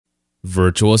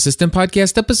Virtual Assistant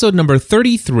Podcast, episode number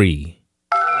 33.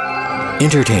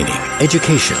 Entertaining,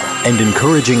 educational, and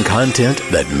encouraging content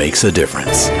that makes a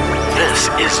difference. This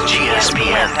is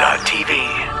GSPN.TV.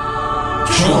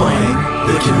 Join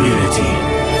the community.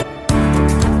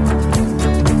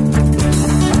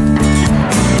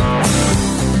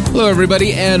 Hello,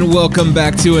 everybody, and welcome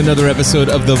back to another episode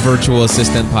of the Virtual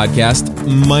Assistant Podcast.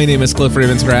 My name is Cliff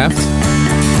Ravenscraft.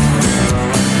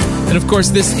 And of course,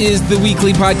 this is the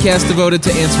weekly podcast devoted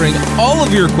to answering all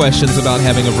of your questions about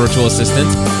having a virtual assistant,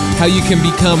 how you can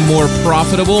become more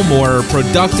profitable, more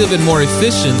productive, and more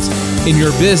efficient in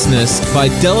your business by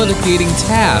delegating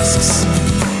tasks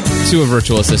to a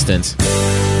virtual assistant.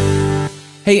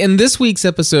 Hey, in this week's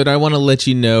episode, I want to let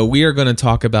you know we are going to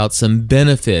talk about some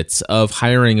benefits of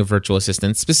hiring a virtual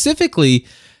assistant, specifically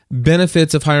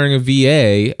benefits of hiring a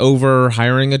VA over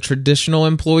hiring a traditional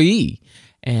employee.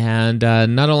 And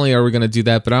not only are we going to do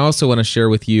that, but I also want to share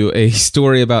with you a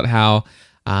story about how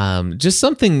just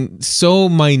something so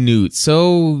minute,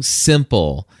 so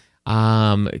simple,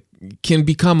 can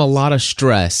become a lot of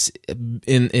stress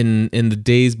in the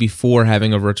days before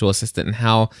having a virtual assistant, and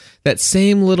how that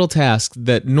same little task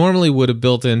that normally would have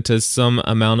built into some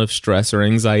amount of stress or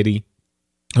anxiety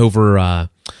over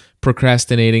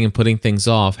procrastinating and putting things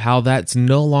off, how that's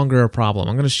no longer a problem.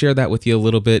 I'm going to share that with you a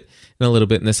little bit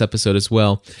in this episode as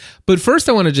well. But first,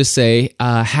 I want to just say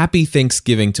happy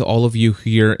Thanksgiving to all of you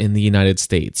here in the United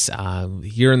States.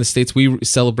 Here in the States, we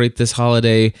celebrate this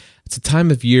holiday. It's a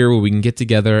time of year where we can get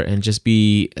together and just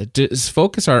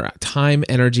focus our time,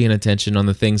 energy, and attention on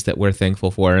the things that we're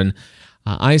thankful for. And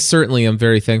I certainly am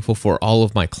very thankful for all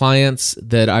of my clients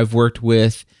that I've worked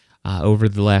with over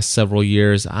the last several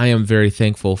years. I am very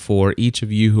thankful for each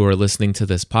of you who are listening to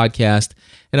this podcast.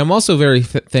 And I'm also very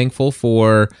thankful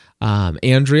for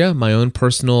Andrea, my own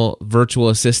personal virtual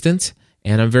assistant.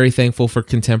 And I'm very thankful for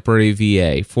Contemporary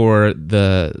VA for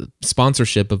the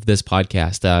sponsorship of this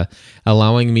podcast,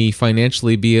 allowing me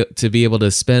financially to be able to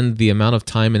spend the amount of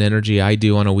time and energy I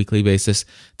do on a weekly basis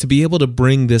to be able to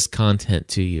bring this content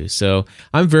to you. So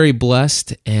I'm very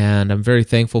blessed, and I'm very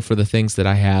thankful for the things that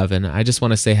I have. And I just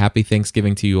want to say happy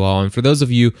Thanksgiving to you all. And for those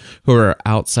of you who are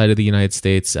outside of the United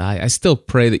States, I still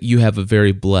pray that you have a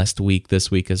very blessed week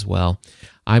this week as well.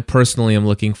 I personally am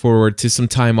looking forward to some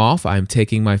time off. I'm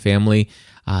taking my family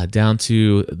down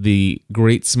to the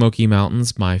Great Smoky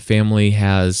Mountains. My family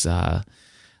has a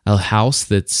house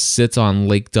that sits on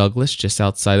Lake Douglas, just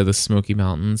outside of the Smoky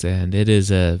Mountains, and it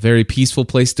is a very peaceful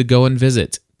place to go and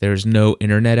visit. There's no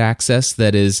internet access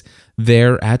that is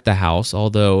there at the house,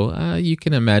 although you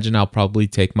can imagine I'll probably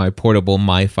take my portable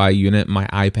MiFi unit, my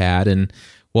iPad, and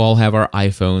we'll all have our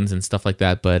iPhones and stuff like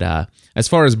that. But as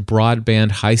far as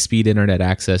broadband, high-speed internet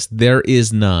access, there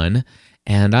is none.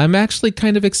 And I'm actually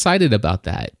kind of excited about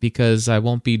that because I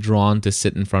won't be drawn to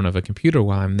sit in front of a computer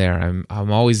while I'm there.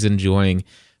 I'm always enjoying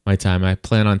my time. I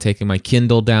plan on taking my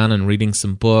Kindle down and reading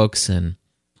some books and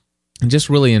just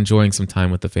really enjoying some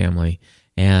time with the family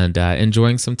and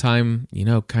enjoying some time,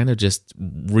 kind of just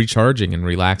recharging and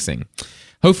relaxing.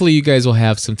 Hopefully you guys will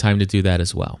have some time to do that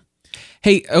as well.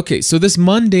 Hey, okay, so this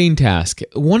mundane task,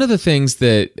 one of the things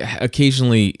that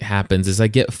occasionally happens is I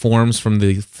get forms from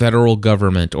the federal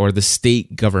government or the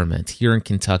state government here in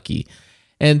Kentucky.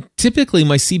 And typically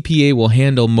my CPA will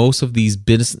handle most of these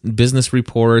business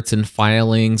reports and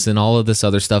filings and all of this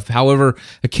other stuff. However,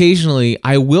 occasionally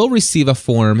I will receive a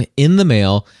form in the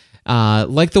mail,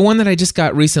 like the one that I just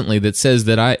got recently that says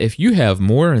that if you have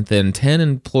more than 10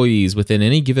 employees within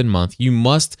any given month, you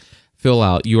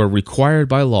are required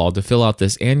by law to fill out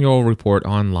this annual report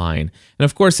online. And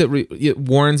of course, it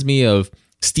warns me of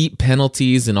steep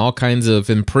penalties and all kinds of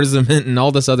imprisonment and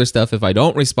all this other stuff if I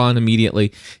don't respond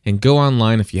immediately. And go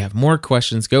online. If you have more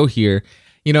questions, go here.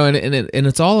 And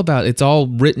it's all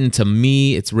written to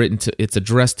me. It's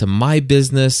addressed to my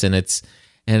business,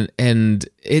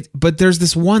 but there's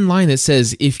this one line that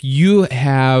says if you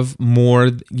have more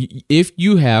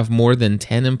than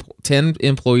 10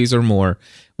 employees or more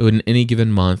in any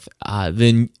given month,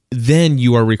 then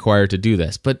you are required to do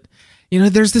this. But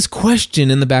there's this question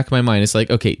in the back of my mind. It's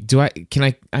like, okay,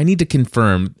 I need to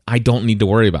confirm I don't need to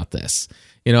worry about this.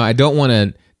 I don't want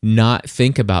to not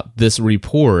think about this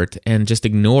report and just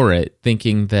ignore it,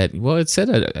 thinking that, well, it said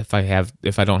if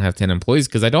I don't have 10 employees,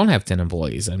 because I don't have 10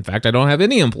 employees. In fact, I don't have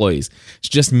any employees. It's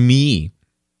just me.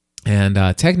 And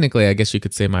technically, I guess you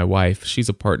could say my wife, she's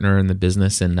a partner in the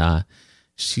business, and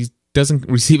she doesn't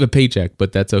receive a paycheck,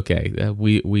 but that's okay.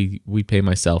 We pay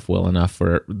myself well enough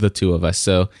for the two of us,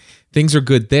 so things are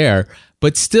good there.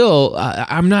 But still,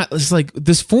 I'm not. It's like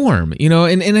this form,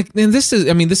 and this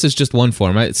is just one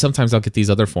form. Sometimes I'll get these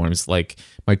other forms, like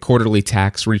my quarterly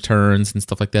tax returns and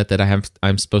stuff like that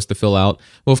I'm supposed to fill out.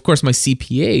 Well, of course, my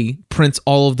CPA prints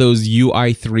all of those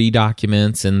UI3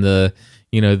 documents and the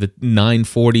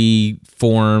 940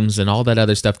 forms and all that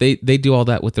other stuff. They do all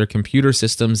that with their computer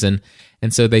systems, and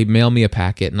so they mail me a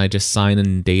packet, and I just sign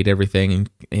and date everything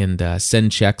and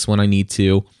send checks when I need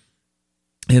to.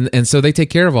 And so they take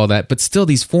care of all that, but still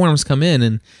these forms come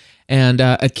in, and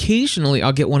occasionally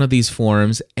I'll get one of these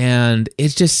forms and it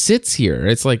just sits here.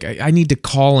 It's like I need to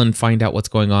call and find out what's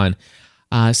going on.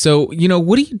 So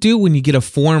what do you do when you get a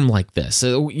form like this?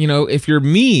 So, if you're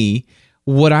me,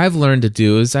 what I've learned to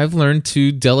do is I've learned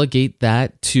to delegate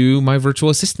that to my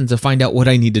virtual assistant to find out what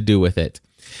I need to do with it.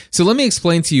 So let me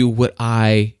explain to you what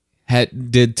I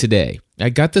did today. I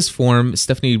got this form.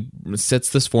 Stephanie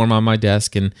sets this form on my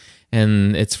desk, and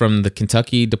it's from the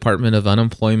Kentucky Department of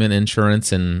Unemployment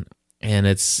Insurance, and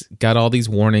it's got all these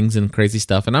warnings and crazy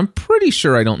stuff, and I'm pretty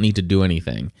sure I don't need to do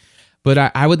anything. But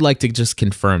I would like to just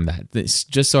confirm that,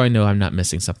 just so I know I'm not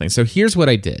missing something. So here's what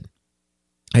I did.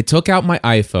 I took out my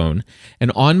iPhone,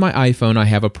 and on my iPhone, I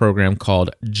have a program called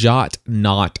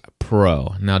JotNot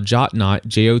Pro. Now, JotNot,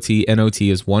 JOTNOT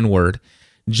is one word,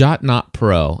 JotNot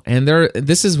Pro. And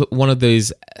this is one of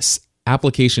those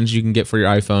applications you can get for your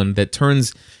iPhone that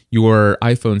turns your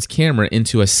iPhone's camera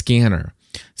into a scanner.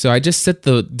 So I just set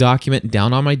the document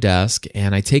down on my desk,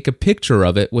 and I take a picture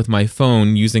of it with my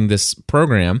phone using this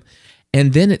program,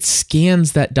 and then it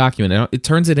scans that document. It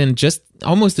turns it in just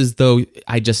almost as though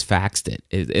I just faxed it.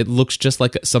 It looks just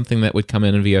like something that would come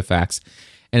in via fax.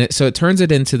 And so it turns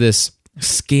it into this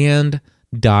scanned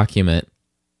document.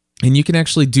 And you can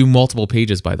actually do multiple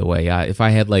pages, by the way. If I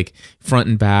had like front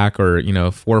and back or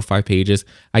 4 or 5 pages,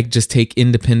 I just take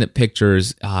independent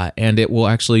pictures and it will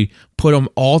actually put them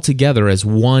all together as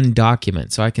one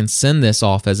document. So I can send this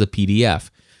off as a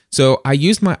PDF. So I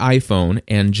used my iPhone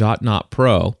and JotNot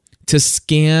Pro to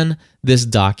scan this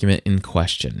document in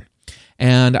question.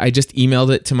 And I just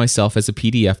emailed it to myself as a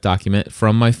PDF document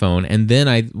from my phone. And then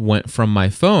I went from my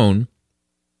phone,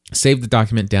 saved the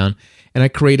document down, and I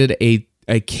created a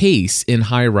case in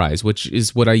HighRise, which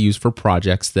is what I use for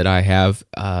projects that I have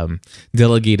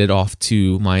delegated off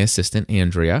to my assistant,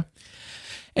 Andrea.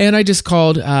 And I just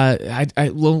called,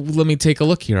 let me take a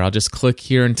look here. I'll just click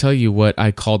here and tell you what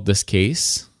I called this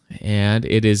case. And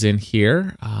it is in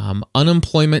here,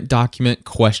 unemployment document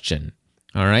question.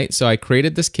 All right, so I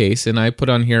created this case and I put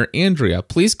on here, Andrea,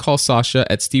 please call Sasha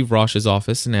at Steve Rosh's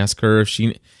office and ask her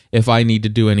if I need to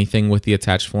do anything with the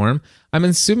attached form. I'm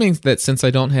assuming that since I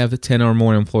don't have 10 or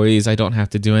more employees, I don't have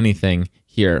to do anything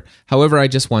here. However, I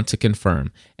just want to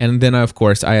confirm. And then, of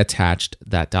course, I attached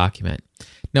that document.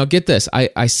 Now, get this.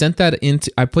 I sent that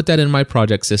I put that in my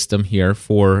project system here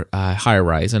for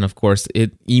HighRise, and of course,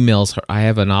 it emails her. I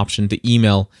have an option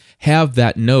to have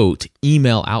that note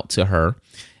email out to her.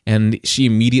 And she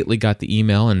immediately got the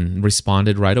email and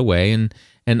responded right away.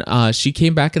 And she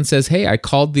came back and says, hey, I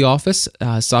called the office.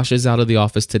 Sasha's out of the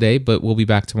office today, but we'll be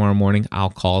back tomorrow morning. I'll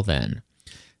call then.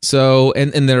 So,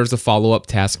 and there's a follow-up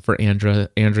task for Andrea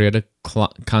to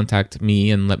contact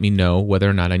me and let me know whether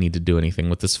or not I need to do anything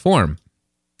with this form.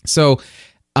 So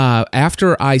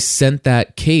after I sent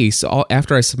that case,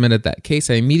 after I submitted that case,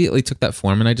 I immediately took that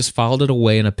form and I just filed it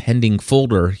away in a pending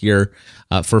folder here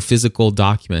for physical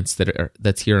documents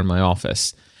that's here in my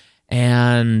office.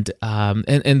 And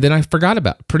then I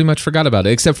pretty much forgot about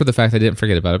it, except for the fact I didn't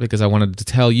forget about it because I wanted to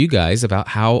tell you guys about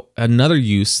how another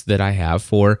use that I have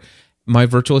for my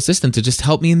virtual assistant to just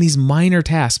help me in these minor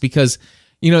tasks. Because,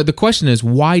 the question is,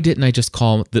 why didn't I just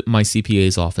call my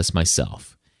CPA's office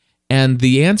myself? And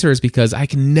the answer is because I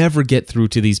can never get through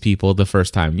to these people the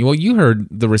first time. Well, you heard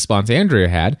the response Andrea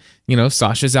had.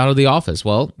 Sasha's out of the office.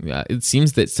 Well, it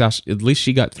seems that Sasha, at least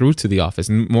she got through to the office.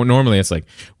 And more normally, it's like,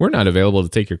 we're not available to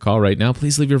take your call right now.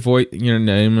 Please leave your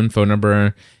name and phone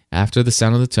number after the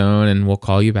sound of the tone, and we'll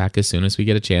call you back as soon as we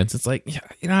get a chance. It's like,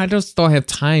 I just don't have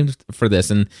time for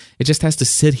this. And it just has to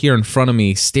sit here in front of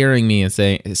me, staring me and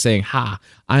saying,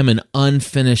 I'm an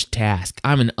unfinished task.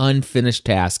 I'm an unfinished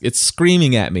task. It's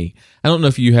screaming at me. I don't know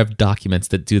if you have documents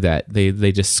that do that.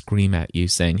 They just scream at you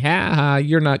saying,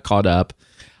 you're not caught up.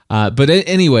 But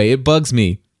anyway, it bugs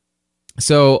me.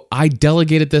 So I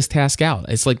delegated this task out.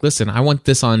 It's like, listen, I want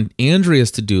this on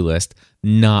Andrea's to-do list,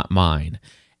 not mine.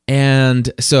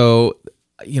 And so,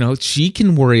 she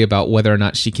can worry about whether or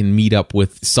not she can meet up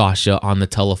with Sasha on the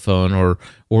telephone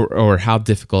or how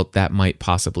difficult that might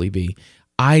possibly be.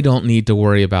 I don't need to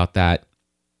worry about that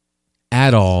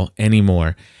at all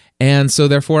anymore. And so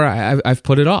therefore I've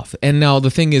put it off. And now the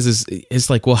thing is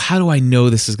like, well, how do I know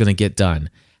this is going to get done?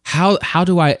 How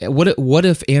do I, what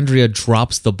if Andrea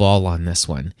drops the ball on this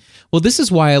one? Well, this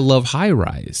is why I love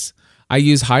Highrise. I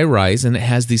use Highrise, and it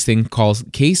has these things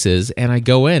called cases, and I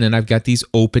go in and I've got these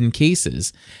open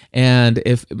cases. And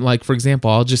if, like, for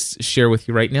example, I'll just share with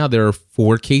you right now, there are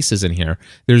 4 cases in here.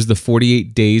 There's the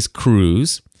 48 days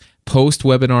cruise,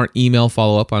 post-webinar email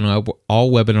follow-up on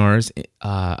all webinars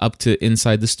up to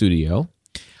inside the studio,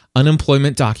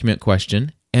 unemployment document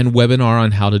question, and webinar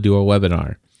on how to do a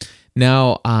webinar.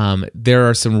 Now, there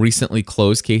are some recently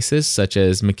closed cases, such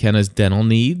as McKenna's dental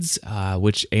needs,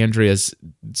 which Andrea's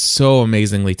so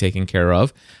amazingly taken care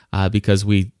of, because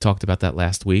we talked about that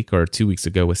last week or 2 weeks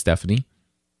ago with Stephanie.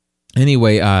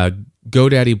 Anyway,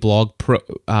 GoDaddy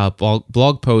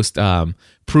blog post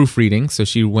proofreading. So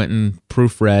she went and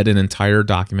proofread an entire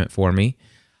document for me.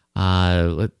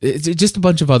 It's just a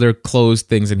bunch of other closed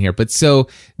things in here, but so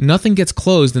nothing gets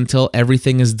closed until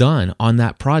everything is done on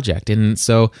that project. And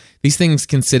so these things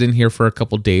can sit in here for a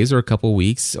couple days or a couple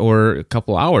weeks or a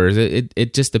couple hours.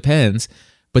 It just depends.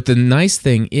 But the nice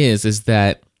thing is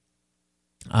that,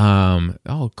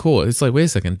 oh, cool. It's like, wait a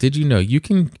second. Did you know you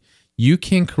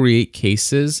can create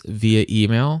cases via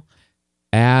email,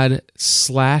 add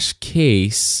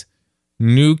 /case,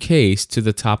 new case to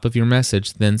the top of your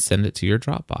message, then send it to your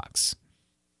Dropbox.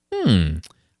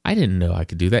 I didn't know I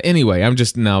could do that. Anyway, I'm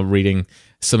just now reading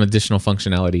some additional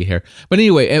functionality here. But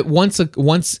anyway, once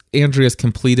Andrea's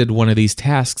completed one of these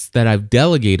tasks that I've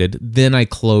delegated, then I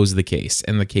close the case,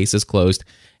 and the case is closed,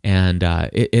 and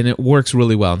it works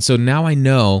really well. And so now I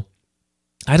know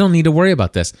I don't need to worry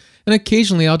about this. And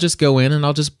occasionally I'll just go in and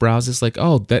I'll just browse this, like,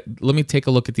 let me take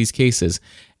a look at these cases.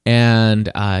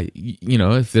 And,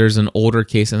 if there's an older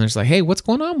case and there's like, hey, what's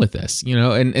going on with this?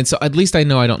 And so at least I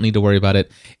know I don't need to worry about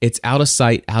it. It's out of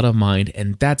sight, out of mind.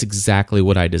 And that's exactly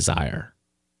what I desire.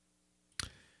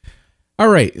 All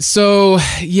right. So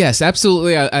yes,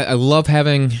 absolutely. I love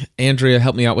having Andrea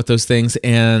help me out with those things.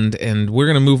 And we're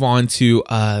going to move on to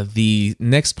the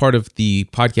next part of the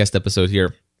podcast episode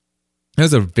here. That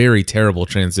was a very terrible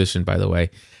transition, by the way.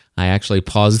 I actually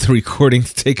paused the recording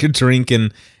to take a drink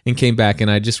and came back,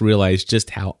 and I just realized just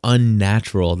how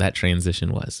unnatural that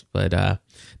transition was. But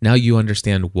now you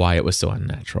understand why it was so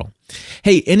unnatural.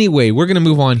 Hey, anyway, we're going to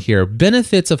move on here.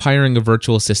 Benefits of hiring a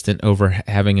virtual assistant over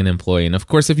having an employee. And of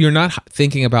course, if you're not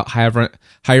thinking about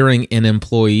hiring an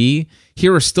employee,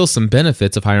 here are still some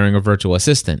benefits of hiring a virtual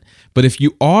assistant. But if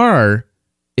you are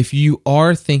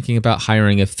thinking about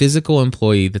hiring a physical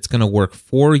employee that's going to work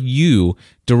for you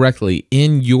directly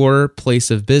in your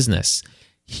place of business,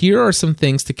 here are some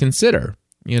things to consider.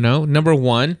 Number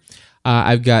one,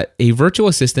 I've got a virtual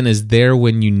assistant is there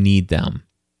when you need them.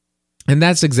 And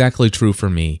that's exactly true for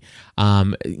me.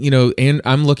 And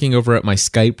I'm looking over at my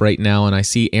Skype right now, and I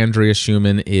see Andrea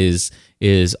Schumann is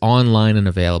online and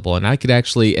available. And I could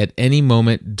actually, at any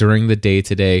moment during the day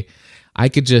today, I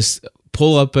could just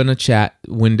pull up in a chat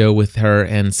window with her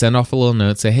and send off a little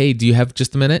note, say, hey, do you have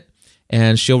just a minute?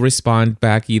 And she'll respond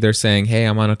back either saying, hey,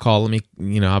 I'm on a call.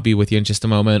 I'll be with you in just a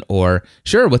moment, or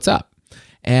sure, what's up?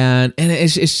 And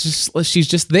it's just, she's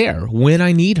just there when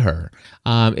I need her.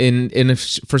 And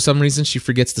if for some reason she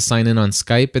forgets to sign in on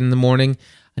Skype in the morning,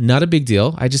 not a big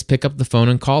deal. I just pick up the phone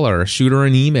and call her, or shoot her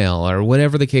an email, or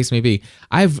whatever the case may be.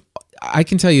 I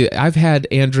can tell you, I've had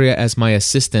Andrea as my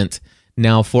assistant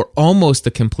now for almost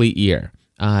a complete year.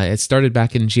 It started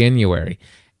back in January,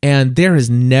 and there has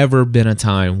never been a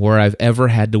time where I've ever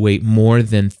had to wait more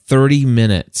than 30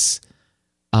 minutes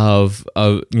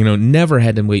never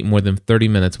had to wait more than 30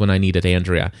 minutes when I needed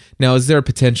Andrea. Now, is there a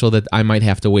potential that I might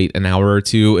have to wait an hour or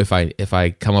two if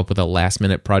I come up with a last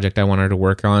minute project I want her to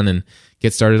work on and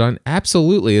get started on?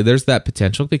 Absolutely. There's that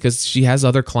potential because she has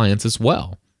other clients as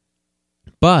well.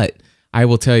 But I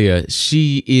will tell you,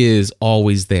 she is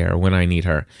always there when I need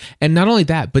her. And not only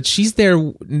that, but she's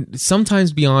there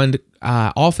sometimes beyond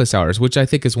office hours, which I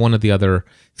think is one of the other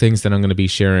things that I'm going to be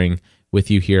sharing with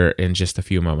you here in just a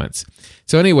few moments.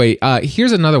 So anyway,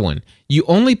 here's another one. You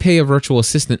only pay a virtual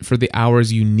assistant for the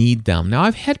hours you need them. Now,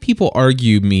 I've had people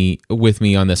argue with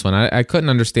me on this one. I couldn't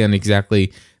understand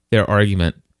exactly their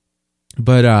argument.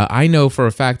 But I know for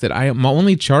a fact that I'm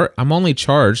only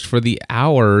charged for the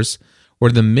hours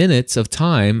or the minutes of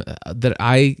time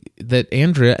that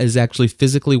Andrea is actually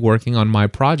physically working on my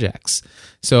projects.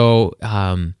 So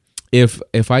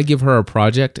if I give her a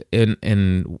project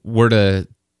and were to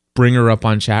bring her up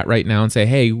on chat right now and say,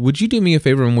 hey, would you do me a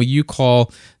favor and will you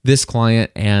call this client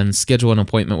and schedule an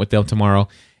appointment with them tomorrow?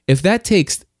 If that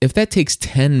takes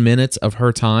 10 minutes of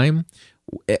her time,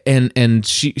 and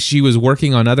she was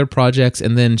working on other projects,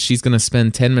 and then she's going to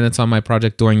spend 10 minutes on my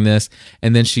project doing this,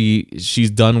 and then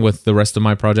she's done with the rest of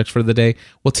my projects for the day.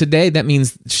 Well, today that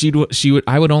means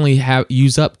I would only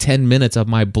use up 10 minutes of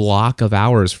my block of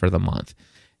hours for the month,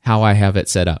 how I have it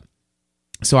set up.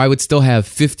 So I would still have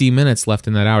 50 minutes left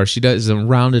in that hour. She doesn't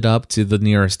round it up to the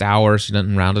nearest hour. She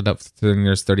doesn't round it up to the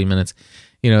nearest 30 minutes.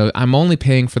 I'm only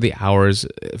paying for the hours,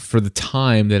 for the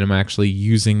time that I'm actually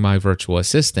using my virtual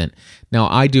assistant. Now,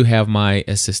 I do have my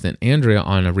assistant, Andrea,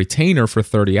 on a retainer for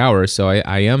 30 hours. So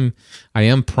I am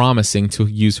promising to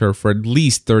use her for at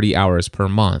least 30 hours per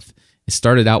month. It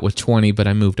started out with 20, but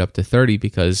I moved up to 30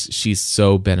 because she's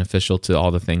so beneficial to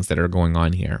all the things that are going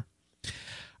on here.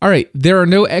 All right, there are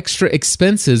no extra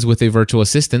expenses with a virtual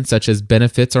assistant, such as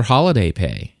benefits or holiday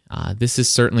pay. This is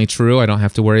certainly true. I don't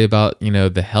have to worry about,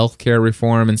 the healthcare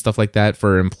reform and stuff like that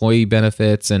for employee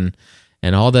benefits and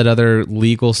all that other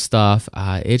legal stuff.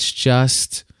 It's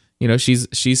just,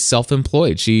 she's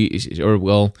self-employed. I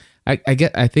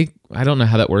don't know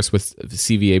how that works with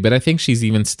CVA, but I think she's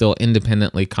even still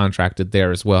independently contracted there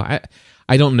as well.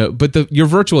 I don't know, but your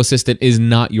virtual assistant is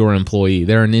not your employee.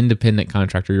 They're an independent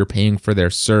contractor. You're paying for their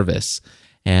service.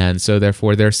 And so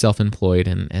therefore they're self-employed.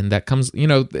 And that comes,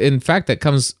 in fact, that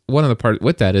comes, one of the part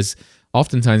with that is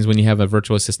oftentimes when you have a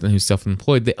virtual assistant who's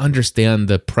self-employed, they understand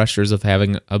the pressures of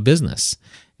having a business.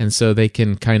 And so they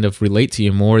can kind of relate to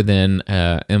you more than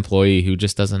an employee who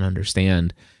just doesn't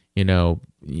understand,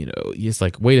 it's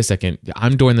like, wait a second,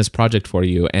 I'm doing this project for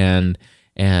you and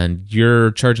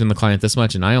you're charging the client this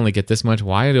much and I only get this much.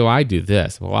 Why do I do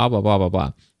this? Blah, blah, blah, blah,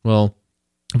 blah. Well,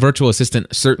 virtual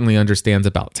assistant certainly understands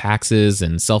about taxes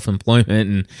and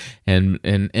self-employment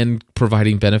and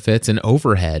providing benefits and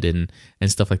overhead and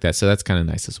stuff like that. So that's kind of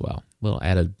nice as well. A little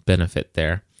added benefit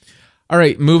there. All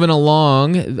right, moving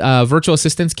along. Virtual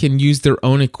assistants can use their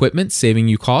own equipment, saving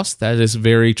you costs. That is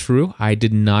very true. I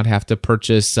did not have to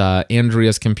purchase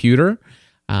Andrea's computer.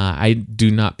 I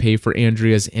do not pay for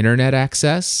Andrea's internet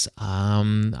access.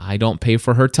 I don't pay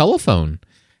for her telephone,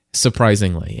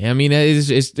 surprisingly. I mean,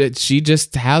 she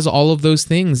just has all of those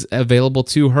things available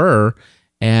to her,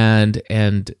 and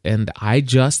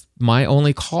my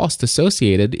only cost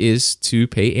associated is to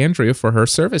pay Andrea for her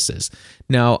services.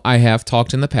 Now, I have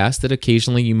talked in the past that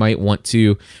occasionally you might want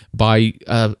to buy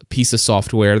a piece of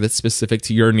software that's specific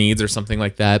to your needs or something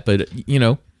like that, but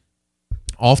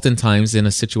oftentimes in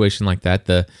a situation like that,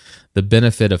 the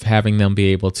benefit of having them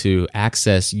be able to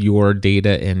access your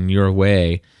data in your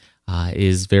way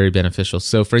is very beneficial.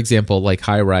 So for example, like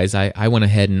Highrise, I went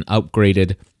ahead and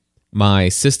upgraded my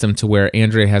system to where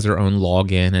Andrea has her own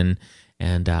login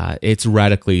and it's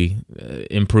radically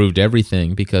improved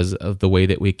everything because of the way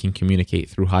that we can communicate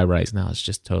through Highrise now. It's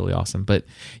just totally awesome. But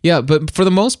for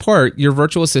the most part, your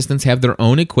virtual assistants have their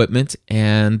own equipment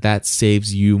and that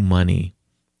saves you money.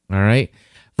 All right.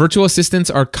 Virtual assistants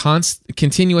are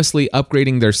continuously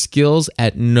upgrading their skills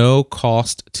at no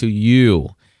cost to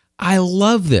you. I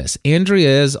love this.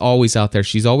 Andrea is always out there.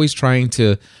 She's always trying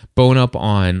to bone up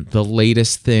on the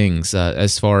latest things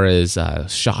as far as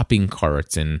shopping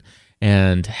carts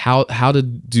and how to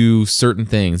do certain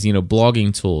things,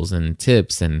 blogging tools and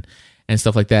tips and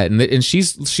stuff like that. And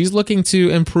she's looking to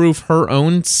improve her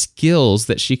own skills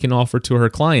that she can offer to her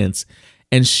clients,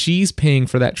 and she's paying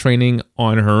for that training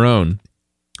on her own.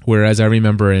 Whereas I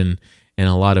remember in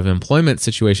a lot of employment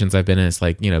situations I've been in, it's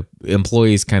like,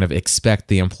 employees kind of expect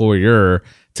the employer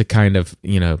to kind of,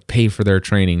 pay for their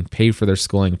training, pay for their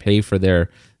schooling, pay for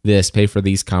their this, pay for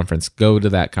these conference, go to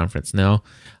that conference. Now,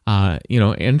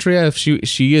 Andrea, if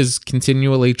she is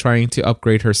continually trying to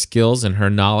upgrade her skills and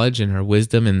her knowledge and her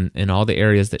wisdom in all the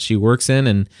areas that she works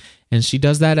in, and she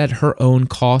does that at her own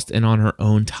cost and on her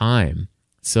own time.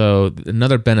 So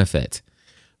another benefit.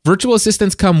 Virtual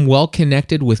assistants come well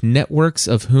connected with networks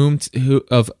of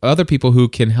other people who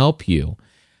can help you.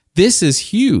 This is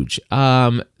huge,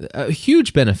 a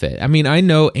huge benefit. I mean, I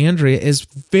know Andrea is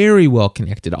very well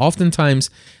connected.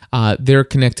 Oftentimes, they're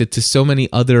connected to so many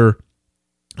other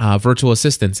virtual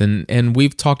assistants, and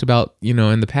we've talked about,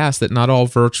 in the past that not all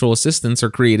virtual assistants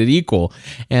are created equal,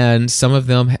 and some of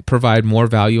them provide more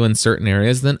value in certain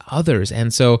areas than others.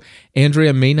 And so,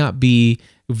 Andrea may not be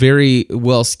very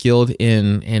well skilled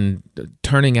in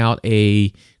turning out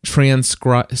a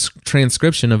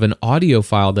transcription of an audio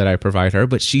file that I provide her,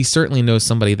 but she certainly knows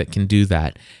somebody that can do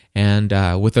that. And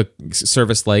with a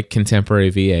service like Contemporary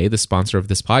VA, the sponsor of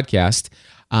this podcast,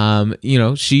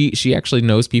 she actually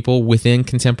knows people within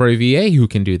Contemporary VA who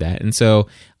can do that. And so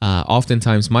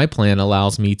oftentimes my plan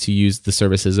allows me to use the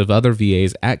services of other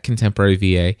VAs at Contemporary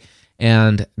VA.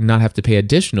 and not have to pay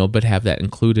additional, but have that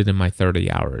included in my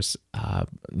 30 hours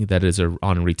that is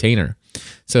on retainer.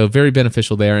 So very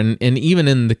beneficial there. And even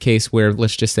in the case where,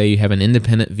 let's just say you have an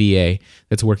independent VA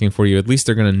that's working for you, at least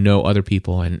they're going to know other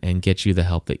people and get you the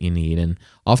help that you need. And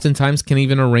oftentimes can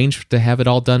even arrange to have it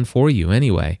all done for you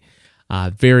anyway.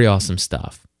 Very awesome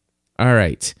stuff. All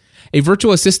right. A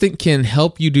virtual assistant can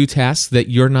help you do tasks that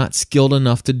you're not skilled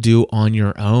enough to do on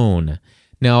your own.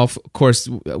 Now, of course,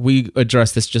 we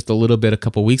addressed this just a little bit a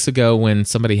couple weeks ago when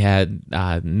somebody had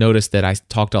noticed that I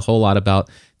talked a whole lot about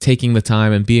taking the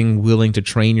time and being willing to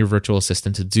train your virtual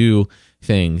assistant to do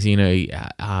things.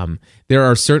 There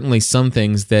are certainly some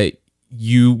things that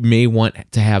you may want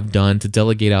to have done to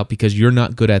delegate out because you're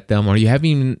not good at them, or you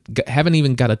haven't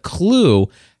even got a clue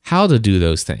how to do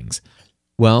those things.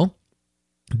 Well,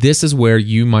 this is where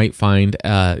you might find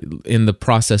in the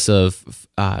process of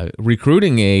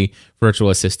recruiting a virtual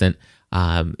assistant,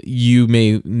 you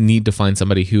may need to find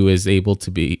somebody who is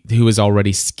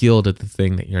already skilled at the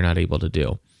thing that you're not able to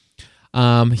do.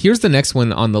 Here's the next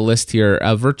one on the list here.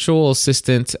 A virtual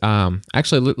assistant.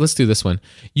 Actually, let's do this one.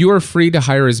 You are free to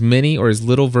hire as many or as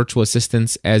little virtual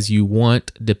assistants as you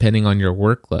want, depending on your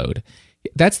workload.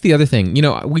 That's the other thing.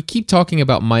 We keep talking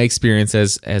about my experience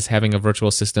as having a virtual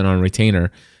assistant on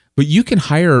retainer, but you can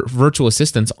hire virtual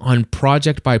assistants on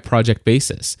project by project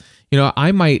basis.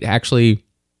 I might actually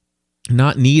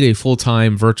not need a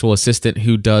full-time virtual assistant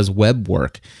who does web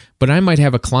work, but I might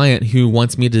have a client who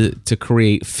wants me to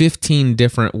create 15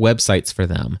 different websites for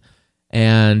them.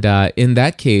 And in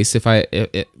that case, if I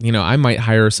might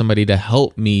hire somebody to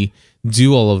help me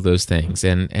do all of those things.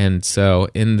 And so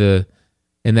in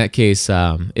that case,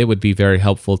 it would be very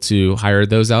helpful to hire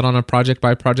those out on a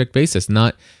project-by-project basis,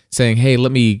 not saying, hey,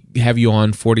 let me have you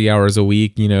on 40 hours a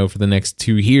week, for the next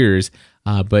 2 years.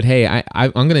 But hey,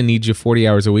 I'm going to need you 40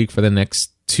 hours a week for the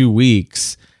next 2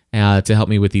 weeks to help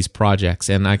me with these projects.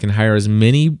 And I can hire as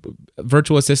many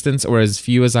virtual assistants or as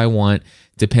few as I want,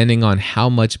 depending on how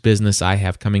much business I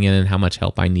have coming in and how much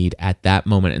help I need at that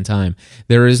moment in time.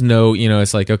 There is no,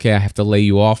 it's like, okay, I have to lay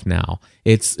you off now.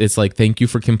 It's like, thank you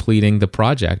for completing the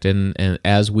project and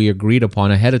as we agreed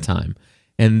upon ahead of time.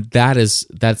 And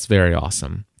that's very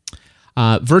awesome.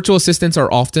 Virtual assistants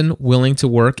are often willing to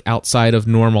work outside of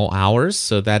normal hours,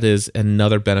 so that is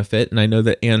another benefit. And I know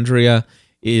that Andrea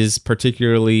is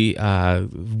particularly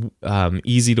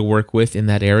easy to work with in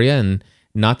that area, and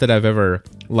not that I've ever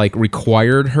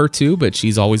required her to, but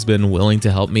she's always been willing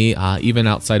to help me, even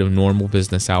outside of normal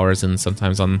business hours, and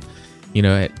sometimes on,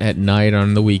 at night,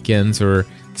 on the weekends, or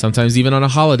sometimes even on a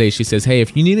holiday. She says, "Hey,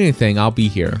 if you need anything, I'll be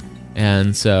here."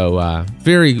 And so,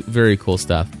 very, very cool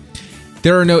stuff.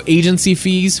 There are no agency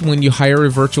fees when you hire a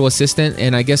virtual assistant,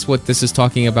 and I guess what this is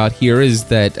talking about here is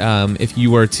that if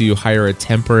you were to hire a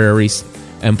temporary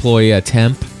employee, a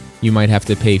temp, you might have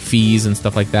to pay fees and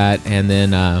stuff like that. And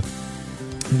then,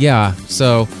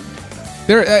 so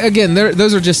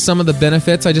those are just some of the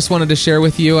benefits I just wanted to share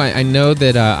with you. I know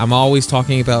that I'm always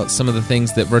talking about some of the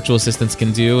things that virtual assistants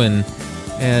can do, and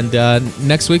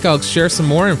next week I'll share some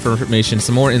more information,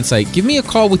 some more insight. Give me a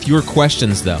call with your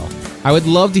questions, though. I would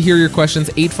love to hear your questions,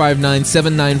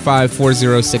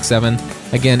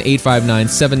 859-795-4067. Again,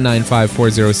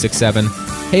 859-795-4067.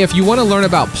 Hey, if you want to learn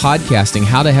about podcasting,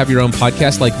 how to have your own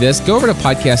podcast like this, go over to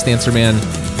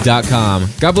podcastanswerman.com.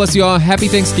 God bless you all. Happy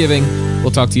Thanksgiving. We'll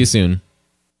talk to you soon.